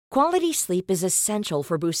Quality sleep is essential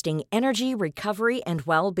for boosting energy, recovery, and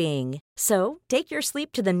well-being. So, take your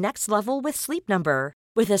sleep to the next level with Sleep Number.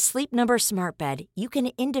 With a Sleep Number smart bed, you can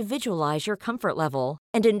individualize your comfort level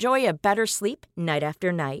and enjoy a better sleep night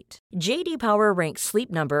after night. J.D. Power ranks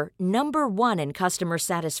Sleep Number number 1 in customer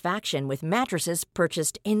satisfaction with mattresses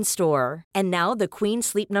purchased in-store. And now the Queen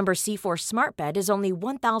Sleep Number C4 smart bed is only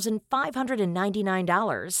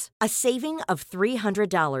 $1,599, a saving of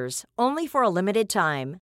 $300, only for a limited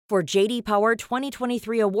time. For J.D. Power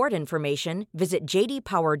 2023 award information, visit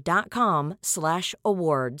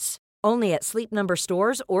jdpower.com/awards. Only at Sleep Number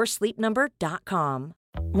stores or sleepnumber.com.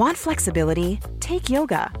 Want flexibility? Take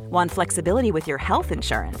yoga. Want flexibility with your health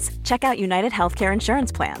insurance? Check out United Healthcare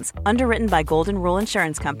Insurance Plans. Underwritten by Golden Rule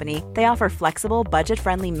Insurance Company, they offer flexible,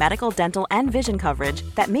 budget-friendly medical, dental, and vision coverage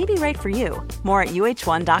that may be right for you. More at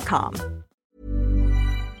uh1.com.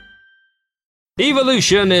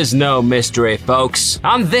 Evolution is no mystery, folks,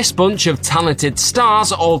 and this bunch of talented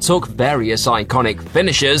stars all took various iconic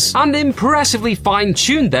finishes and impressively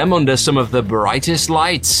fine-tuned them under some of the brightest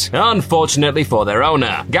lights. Unfortunately for their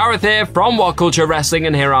owner. Gareth here from What Culture Wrestling,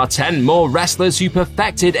 and here are 10 more wrestlers who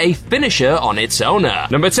perfected a finisher on its owner.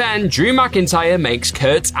 Number 10, Drew McIntyre makes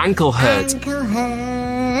Kurt's ankle hurt.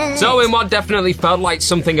 So in what definitely felt like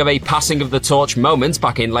something of a passing of the torch moment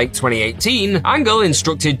back in late 2018, Angle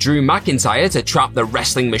instructed Drew McIntyre to trap the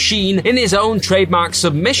wrestling machine in his own trademark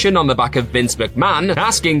submission on the back of Vince McMahon,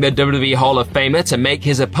 asking the WWE Hall of Famer to make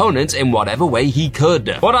his opponent in whatever way he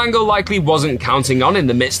could. What Angle likely wasn't counting on in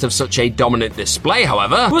the midst of such a dominant display,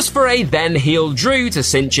 however, was for a then-heel Drew to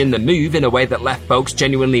cinch in the move in a way that left folks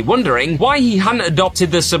genuinely wondering why he hadn't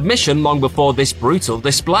adopted the submission long before this brutal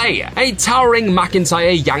display. A towering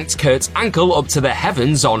McIntyre yanked Kurt's ankle up to the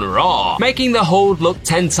heavens on Raw, making the hold look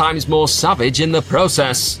 10 times more savage in the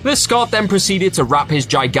process. The Scot then proceeded to wrap his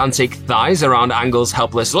gigantic thighs around Angle's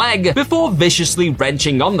helpless leg before viciously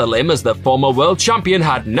wrenching on the limb as the former world champion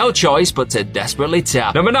had no choice but to desperately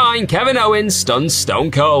tap. Number 9, Kevin Owens stuns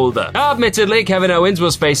Stone Cold. Admittedly, Kevin Owens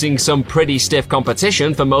was facing some pretty stiff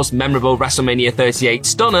competition for most memorable WrestleMania 38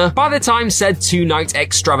 stunner by the time said two-night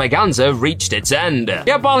extravaganza reached its end.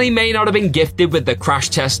 Yet while he may not have been gifted with the crash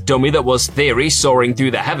test dummy that was Theory soaring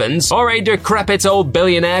through the heavens, or a decrepit old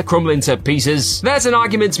billionaire crumbling to pieces, there's an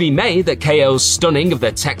argument to be made that KO's stunning of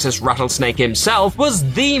the Texas Rattlesnake himself was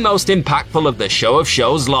the most impactful of the show of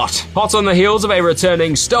shows lot. Hot on the heels of a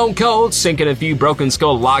returning Stone Cold sinking a few Broken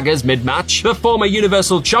Skull lagers mid-match, the former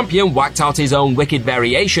Universal Champion whacked out his own wicked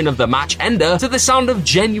variation of the match ender to the sound of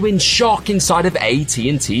genuine shock inside of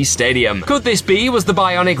AT&T Stadium. Could this be? Was the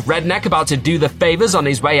bionic redneck about to do the favors on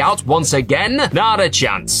his way out once again? Not a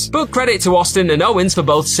chance. But credit to Austin and Owens for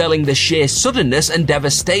both selling the sheer suddenness and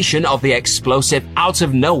devastation of the explosive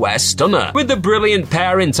out-of-nowhere stunner, with the brilliant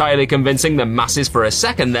pair entirely convincing the masses for a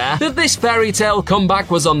second there that this fairy tale comeback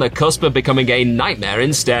was on the cusp of becoming a nightmare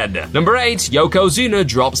instead. Number 8, Yokozuna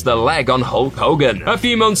drops the leg on Hulk Hogan. A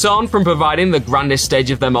few months on from providing the grandest stage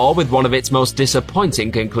of them all with one of its most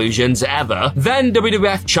disappointing conclusions ever, then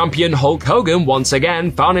WWF champion Hulk Hogan once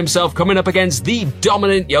again found himself coming up against the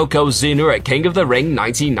dominant Yokozuna at King of the Ring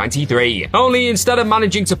 1993. Only instead of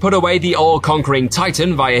managing to put away the all-conquering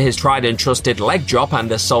Titan via his tried and trusted leg drop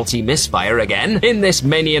and a salty misfire again, in this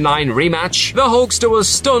Mania 9 rematch, the Hulkster was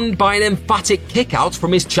stunned by an emphatic kick-out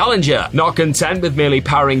from his challenger. Not content with merely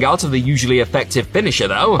powering out of the usually effective finisher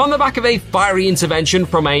though, on the back of a fiery intervention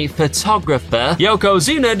from a photographer,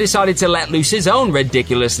 Yokozuna decided to let loose his own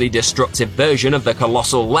ridiculously destructive version of the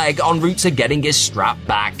colossal leg en route to getting his strap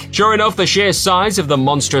back. Sure enough, the sheer size of the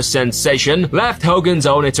monstrous sensation left Hogan's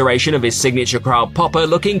own iteration of his signature crowd popper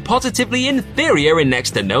looking positively inferior in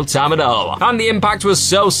next to no time at all. And the impact was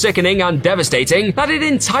so sickening and devastating that it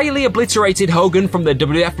entirely obliterated Hogan from the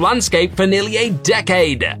WWF landscape for nearly a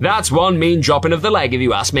decade. That's one mean dropping of the leg if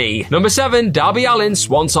you ask me. Number 7, Darby Allin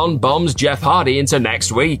swanton bombs Jeff Hardy into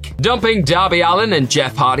next week. Dumping Darby Allin and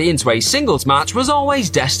Jeff Hardy into a singles match was always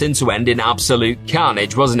destined to end in absolute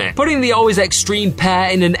carnage, wasn't it? Putting the always extreme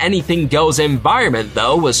pair in an anything-goes environment,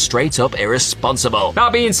 though, was straight up irresponsible.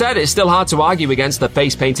 That being said, it's still hard to argue against the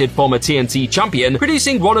face-painted former TNT champion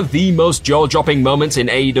producing one of the most jaw-dropping moments in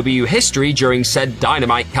AEW history during said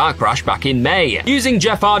Dynamite car crash back in May. Using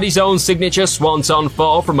Jeff Hardy's own signature swanton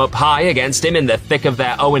fall from up high against him in the thick of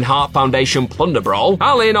their Owen Hart Foundation plunder brawl,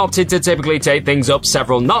 Allin opted to typically take things up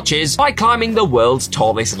several notches by climbing the world's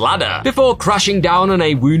tallest ladder, before crashing down on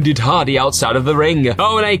a wounded Hardy outside of the ring.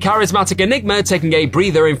 Owen, a charismatic enigma, taking a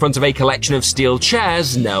breather in front of a collection of steel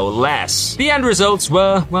chairs, no less. The end result results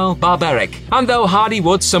were, well, barbaric. And though Hardy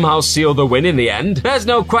would somehow seal the win in the end, there's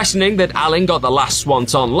no questioning that Allin got the last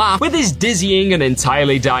swanton laugh with his dizzying and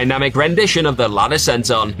entirely dynamic rendition of the ladder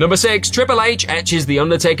senton. Number 6, Triple H etches The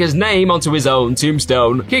Undertaker's name onto his own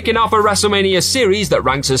tombstone, kicking off a WrestleMania series that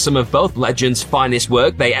ranks as some of both legends' finest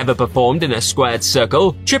work they ever performed in a squared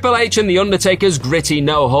circle. Triple H and The Undertaker's gritty,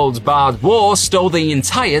 no-holds-barred war stole the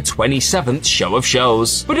entire 27th show of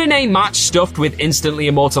shows. But in a match stuffed with instantly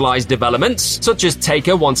immortalized developments, such as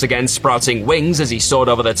Taker once again sprouting wings as he soared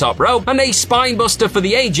over the top rope, and a spinebuster for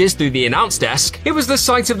the ages through the announce desk, it was the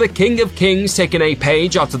sight of the King of Kings taking a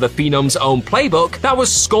page out of the Phenom's own playbook that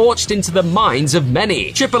was scorched into the minds of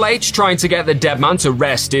many. Triple H trying to get the dead man to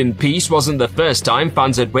rest in peace wasn't the first time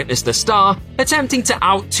fans had witnessed the star attempting to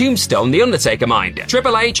out-tombstone the Undertaker mind.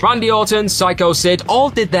 Triple H, Randy Orton, Psycho Sid all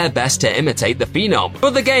did their best to imitate the Phenom,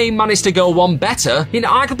 but the game managed to go one better in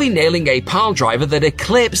arguably nailing a piledriver that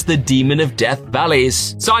eclipsed the Demon of Death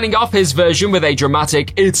Valleys. Signing off his version with a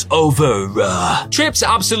dramatic "It's over." Trips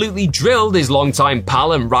absolutely drilled his longtime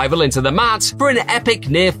pal and rival into the mat for an epic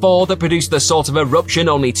near fall that produced the sort of eruption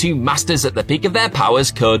only two masters at the peak of their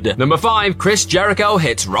powers could. Number 5, Chris Jericho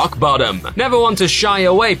hits rock bottom. Never one to shy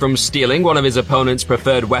away from stealing one of his opponent's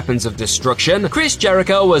preferred weapons of destruction, Chris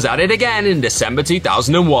Jericho was at it again in December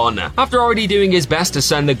 2001. After already doing his best to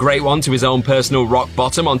send the Great One to his own personal rock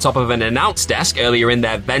bottom on top of an announce desk earlier in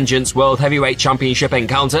their Vengeance World Heavyweight Championship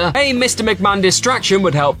encounter, a Mr. McMahon distraction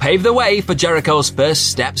would help pave the way for Jericho's first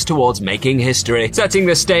steps towards making history. Setting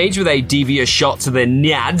the stage with a devious shot to the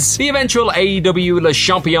nads, the eventual AEW Le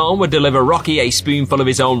Champion would deliver Rocky a spoonful of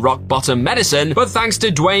his own rock bottom medicine, but thanks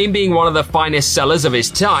to Dwayne being one of the finest sellers of his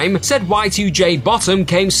time, said Y2J bottom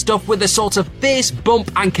came stuffed with a sort of fierce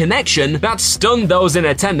bump and connection that stunned those in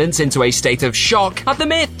attendance into a state of shock at the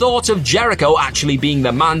mere thought of Jericho actually being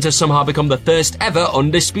the man to somehow become the first ever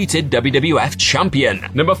undisputed WWF champion.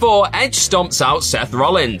 Number 4, Edge stomps out Seth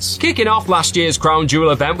Rollins. Kicking off last year's Crown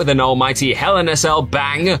Jewel event with an almighty Hell in a Cell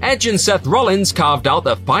bang, Edge and Seth Rollins carved out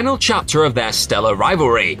the final chapter of their stellar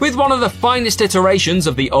rivalry, with one of the finest iterations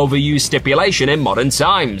of the overused stipulation in modern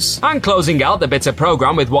times. And closing out the bitter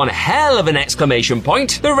program with one hell of an exclamation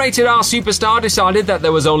point, the Rated R superstar decided that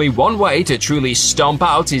there was only one way to truly stomp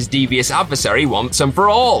out his devious adversary once and for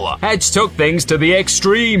all. Edge took things to the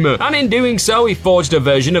extreme, and in doing so he forged a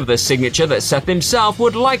version of the signature that Seth himself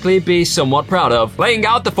would likely be somewhat proud of. Laying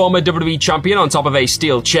out the former WWE champion on top of a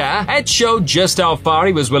steel chair, Edge showed just how far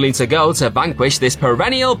he was willing to go to vanquish this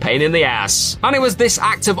perennial pain in the ass. And it was this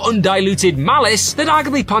act of undiluted malice that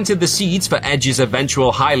arguably planted the seeds for Edge's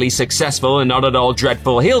eventual highly successful and not at all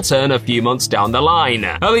dreadful heel turn a few months down the line.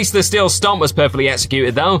 At least the steel stomp was perfectly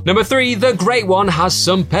executed though. Number 3, the Great One has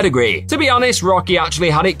some pedigree. To be honest, Rocky actually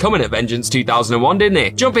had it coming at Vengeance 2001, didn't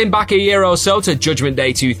he? Jumping back a year or so to Judgment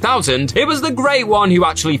Day 2000, it was the Great One who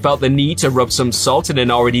actually felt the need to rub some salt in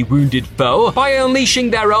an already wounded foe by unleashing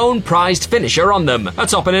their own prized finisher on them,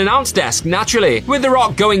 atop an announce desk naturally, with The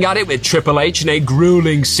Rock going at it with Triple H in a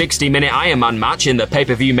grueling 60-minute Iron Man match in the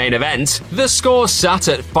pay-per-view main event. The score sat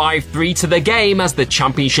at 5-3 to the game as the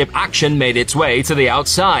championship action made its way to the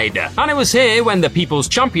outside. And it was here when the People's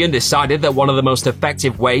Champion decided that one of the most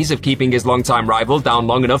effective ways of keeping his longtime rival down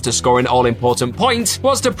long enough to score an all-important point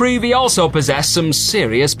was to prove he also possessed some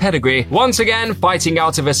serious pedigree. Once again, fighting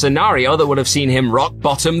out of a scenario that would have seen him rock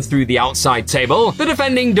bottom through the outside table, the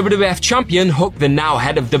defending WWF champion hooked the now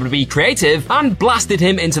head of WWE Creative and blasted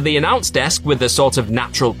him into the announce desk with the sort of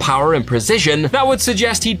natural power and precision that would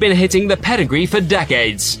suggest he'd been hitting the pedigree for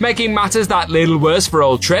decades. Making matters that little worse for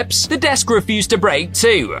old Trips, the desk refused to break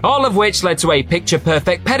too, all of which led to a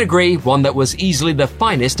picture-perfect pedigree, one that was easily the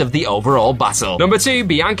finest of the overall battle. Number 2,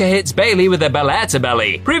 Bianca hits Bayley with a Belair to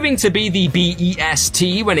belly, proving to be the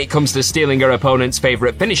BEST when it comes to stealing her opponent's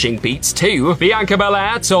favorite finishing beats too. Bianca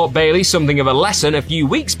Belair taught Bayley something of a lesson a few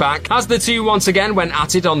weeks back as the two once again went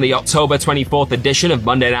at it on the October 24th edition of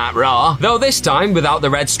Monday Night Raw, though this time without the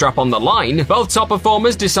red strap on the line. Both top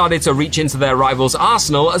performers decided to reach into their rival's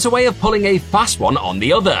arsenal as a way of pulling a fast one on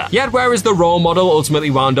the other. Yet whereas the role model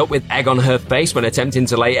ultimately wound up with egg on her face when attempting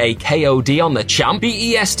to lay a KOD on the champ,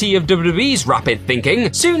 the EST of WWE's rapid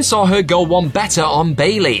thinking soon saw her go one better on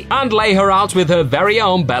Bayley and lay her out with her very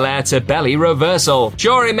own Belair to belly reversal.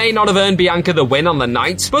 Sure, it may not have earned Bianca the win on the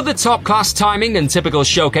night, but the top-class timing and typical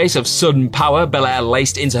showcase of sudden power Belair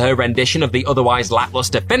laced into her rendition of the otherwise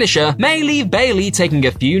lackluster finisher may leave Bayley taking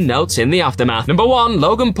a few notes in the aftermath. Number 1,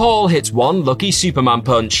 Logan Paul hits one lucky Superman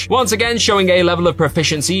punch, once again showing a level of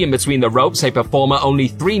proficiency in between the ropes a performer only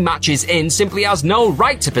 3 matches in simply has no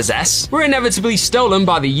right to possess, were inevitably stolen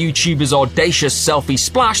by the YouTuber's audacious selfie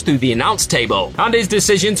splash through the announce table, and his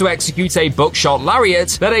decision to execute a buckshot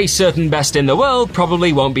lariat that a certain best in the world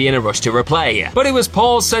probably won't be in a rush to replay. But it was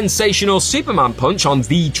Paul's sensational Superman punch on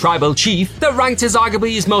the Tribal Chief that ranked as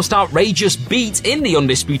arguably his most outrageous beat in the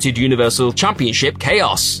Undisputed Universal Championship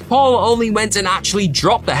chaos. Paul only went and actually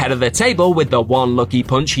dropped the head of the table with the one lucky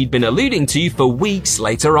punch he'd been alluding to for weeks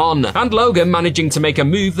later on, and Logan managing to make a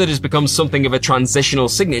move that has become something of a transitional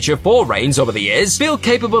signature for Reigns over the years, feel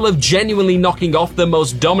capable of genuinely knocking off the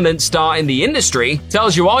most dominant star in the industry,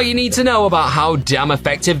 tells you all you need to know about how damn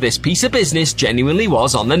effective this piece of business genuinely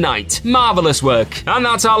was on the night. Marvelous work. And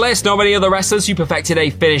that's our list. Know any other wrestlers who perfected a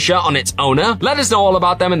finisher on its owner? Let us know all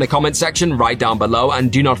about them in the comment section right down below,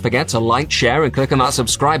 and do not forget to like, share, and click on that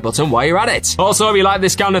subscribe button while you're at it. Also, if you like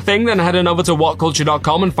this kind of thing, then head on over to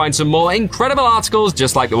whatculture.com and find some more incredible articles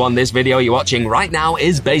just like the one this video you're watching right now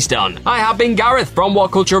is based on. I have been Gareth from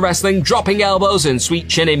What Culture Wrestling, dropping elbows and sweet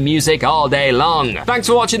chinning music all day long. Thanks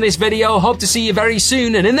for watching this video, hope to see you very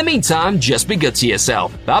soon, and in the meantime, just be good to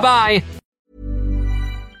yourself. Bye-bye!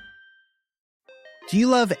 Do you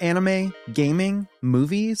love anime, gaming,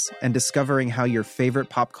 movies, and discovering how your favorite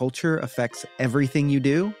pop culture affects everything you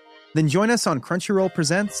do? Then join us on Crunchyroll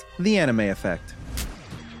Presents The Anime Effect.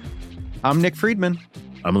 I'm Nick Friedman.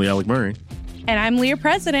 I'm Lee Alec Murray. And I'm Leah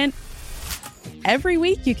President. Every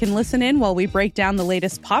week you can listen in while we break down the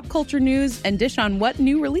latest pop culture news and dish on what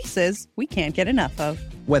new releases we can't get enough of.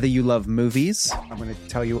 Whether you love movies, I'm going to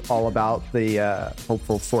tell you all about the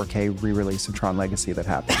hopeful 4K re-release of Tron Legacy that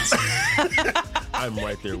happens. I'm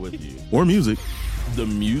right there with you. Or music. The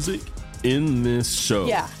music in this show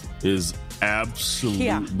is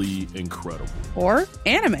absolutely incredible. Or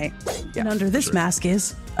anime. And under this mask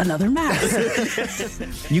is another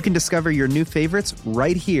mask. you can discover your new favorites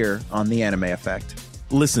right here on The Anime Effect.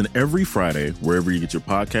 Listen every Friday wherever you get your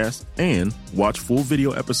podcasts, and watch full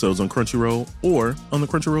video episodes on Crunchyroll or on the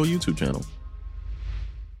Crunchyroll YouTube channel.